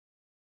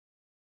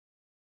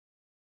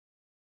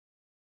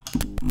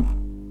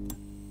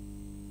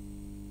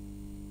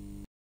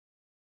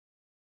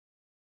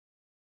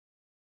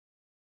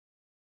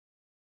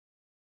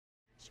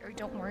Sherry,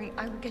 don't worry.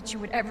 I will get you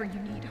whatever you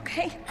need,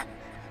 okay?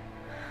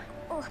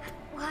 Oh,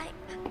 why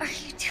are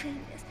you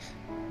doing this?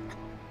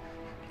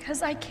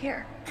 Because I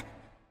care.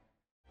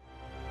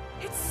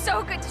 It's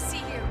so good to see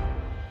you.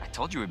 I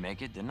told you we'd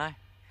make it, didn't I?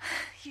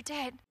 You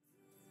did.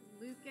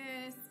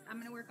 Lucas, I'm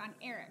gonna work on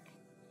Eric.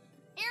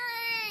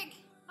 Eric!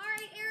 All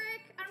right,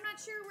 Eric, I'm not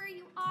sure where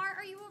you are.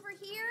 Are you over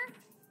here?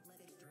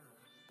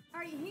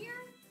 Are you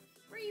here?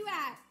 Where are you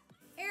at?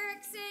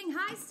 Eric saying,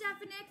 hi,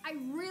 Stephanie. I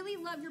really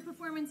love your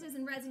performances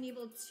in Resident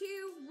Evil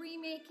 2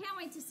 Remake. Can't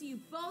wait to see you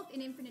both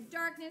in Infinite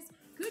Darkness.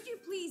 Could you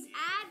please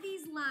add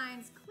these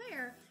lines?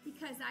 Claire,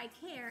 because I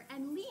care.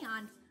 And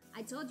Leon,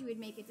 I told you we'd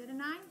make it,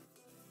 didn't I?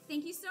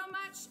 Thank you so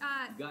much.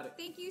 Got it.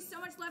 Thank you so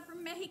much, love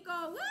from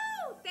Mexico.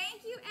 Woo!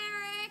 Thank you,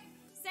 Eric.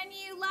 Sending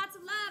you lots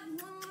of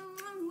love.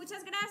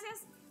 Muchas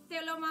gracias. Te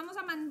lo vamos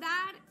a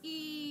mandar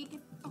y que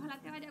ojalá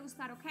te vaya a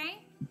gustar, ¿ok?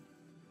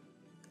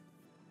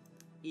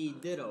 Y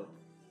ditto.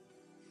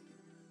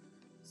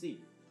 Sí.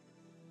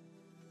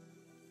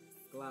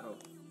 Claro.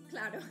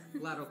 Claro.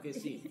 Claro que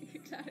sí.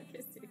 Claro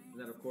que sí. Is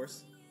that of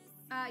course?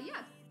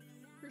 Yeah,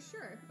 for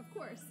sure, of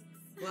course.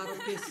 Claro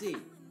que sí.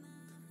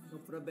 No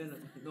problema.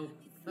 No.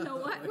 No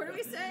what? What are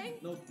we saying?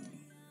 No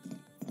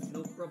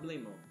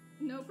problemo.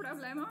 No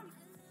problema.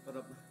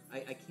 But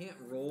I can't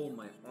roll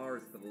my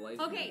R's for the life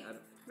of me. Okay,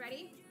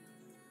 ready?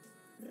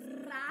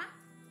 Ra.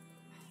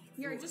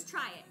 Here, just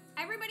try it.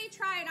 Everybody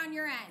try it on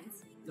your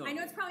ends. No. I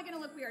know it's probably gonna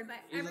look weird, but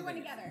everyone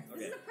together. Okay.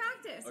 This is a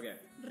practice. Okay.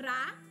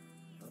 Ra.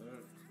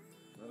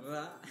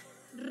 Ra.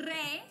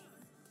 Re.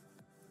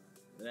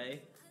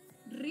 Re.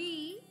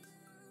 Ri.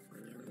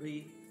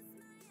 Ri.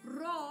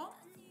 Ro.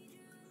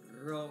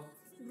 Ro.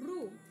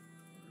 Ru.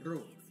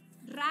 Ru.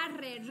 Ra,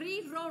 re,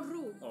 ri, ro,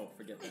 ru. Oh,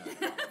 forget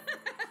that.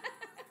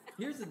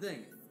 Here's the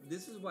thing.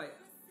 This is why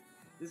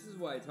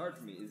it's hard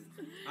for me. Is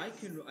I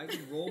can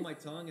roll my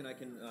tongue and I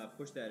can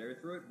push that air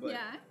through it, but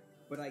Yeah.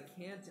 but I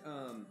can't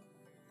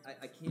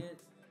I can't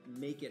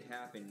make it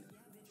happen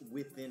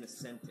within a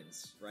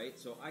sentence, right?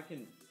 So I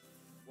can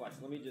watch.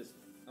 Let me just.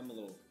 I'm a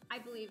little. I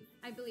believe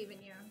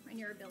in you and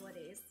your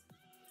abilities.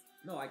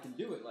 No, I can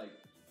do it like.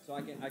 So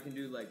I can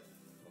do like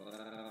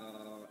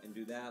and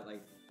do that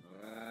like.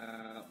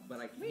 But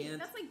I can't. Wait,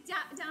 that's like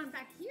down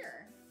back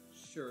here.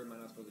 Sure, am I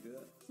not supposed to do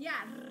that?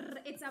 Yeah,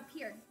 it's up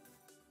here.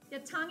 The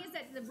tongue is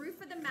at the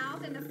roof of the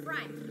mouth and the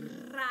front.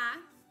 Ra.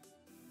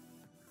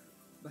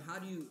 But how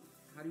do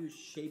you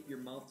shape your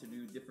mouth to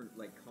do different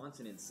like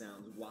consonant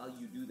sounds while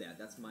you do that?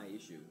 That's my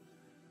issue.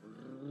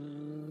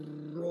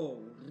 Ro.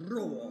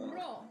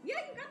 Ro.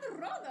 Yeah, you got the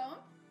ro though.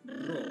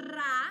 Ro.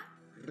 Ra.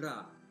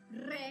 Ra.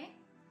 Re.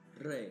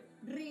 Re.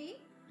 Ri.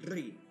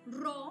 Ri.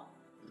 Ro.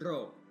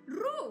 Ro.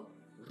 Ru.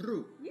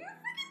 Ru. You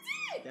freaking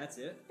did! That's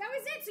it? That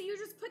was it. So you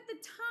just put the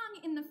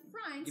tongue in the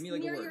front Give me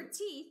like near a word. your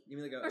teeth. Give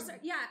me like Or sorry,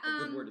 yeah, a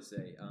good word to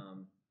say.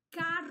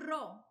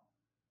 Carro.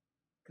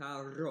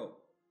 Carro.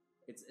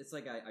 It's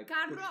like I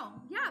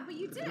Carro. Yeah, but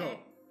you did it.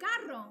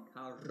 Carro.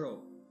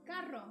 Carro.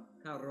 Carro.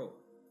 Carro.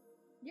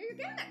 Yeah, you're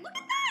getting that. Look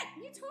at that!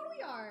 You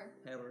totally are.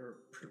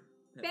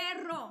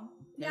 Perro.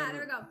 Yeah,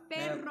 there we go.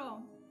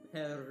 Perro.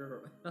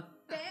 Perro.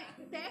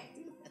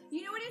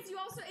 You know what it is? You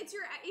also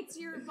it's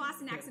your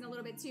Boston accent a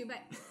little bit too,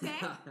 but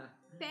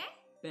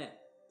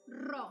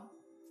ro.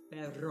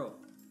 Perro.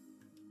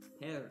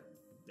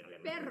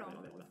 Perro.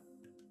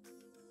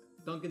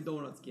 Dunkin'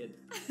 Donuts, kid.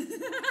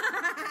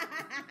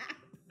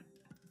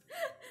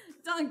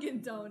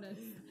 Dunkin'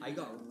 Donuts. I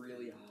got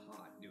really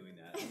hot doing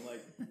that. I'm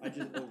like, I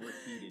just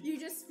overheated. You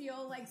just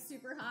feel like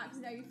super hot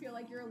because now you feel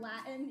like you're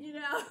Latin, you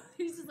know?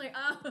 He's just like,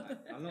 oh.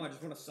 I don't know, I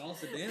just want to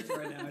salsa dance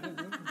right now.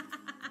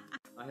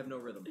 I have no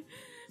rhythm.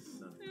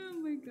 None. Oh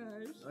my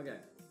gosh. Okay,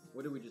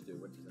 what did we just do?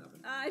 What just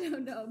happened? I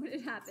don't know, but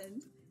it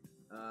happened.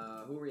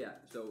 Who are we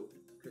at? So,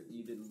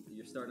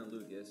 you're starting on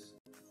Lucas.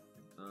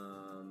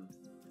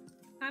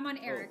 I'm on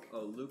Eric.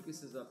 Oh,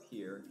 Lucas is up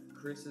here.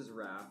 Chris is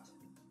wrapped.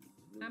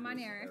 Lucas, I'm on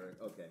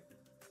Eric. Okay.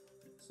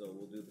 So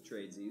we'll do the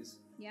tradesies.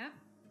 Yep.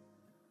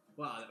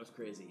 Wow, that was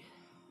crazy.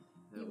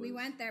 We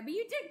went there, but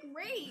you did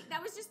great.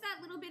 That was just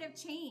that little bit of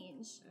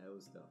change. That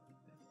was tough.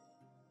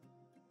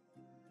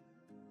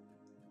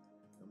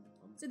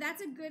 So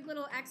that's a good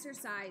little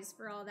exercise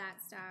for all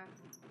that stuff.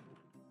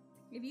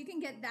 If you can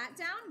get that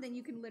down, then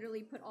you can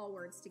literally put all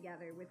words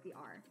together with the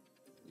R.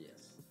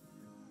 Yes.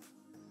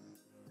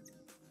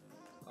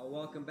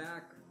 Welcome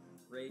back,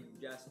 Ray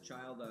Jess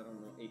Child. I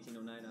don't know,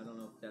 1809. I don't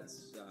know if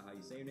that's how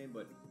you say your name,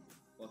 but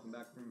welcome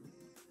back from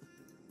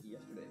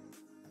yesterday.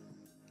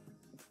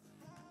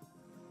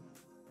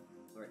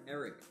 All right,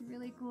 Eric.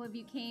 Really cool if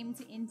you came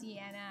to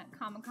Indiana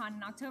Comic-Con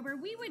in October.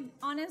 We would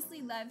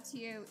honestly love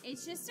to.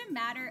 It's just a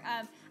matter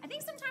of, I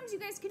think sometimes you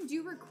guys can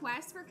do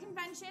requests for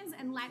conventions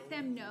and let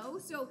them know.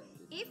 So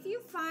if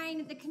you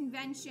find the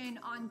convention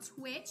on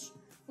Twitch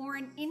or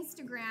on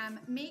Instagram,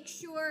 make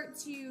sure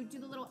to do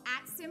the little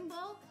 @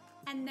 symbol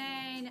and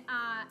then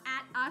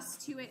add us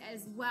to it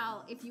as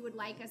well if you would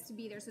like us to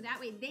be there. So that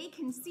way they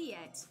can see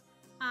it.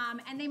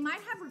 And they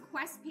might have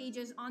request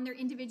pages on their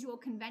individual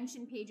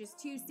convention pages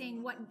too,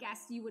 saying what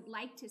guests you would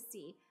like to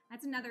see.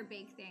 That's another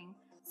big thing.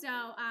 So,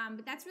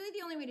 but that's really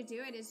the only way to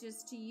do it, is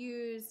just to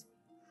use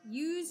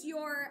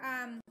your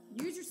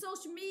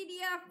social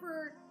media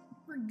for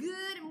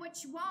good and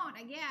what you want,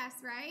 I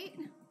guess, right?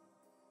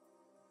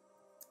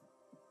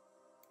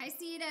 I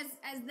see it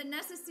as the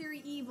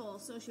necessary evil,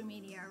 social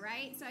media,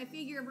 right? So I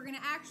figure if we're gonna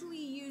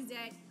actually use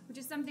it, which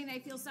is something that I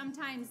feel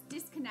sometimes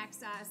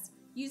disconnects us,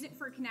 use it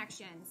for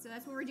connection. So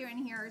that's what we're doing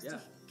here, is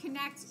to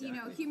connect, exactly. you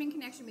know, human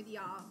connection with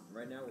y'all.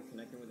 Right now we're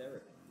connecting with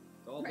Eric.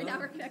 It's all Right done. now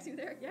we're connecting with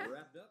Eric, yeah. We're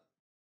wrapped up.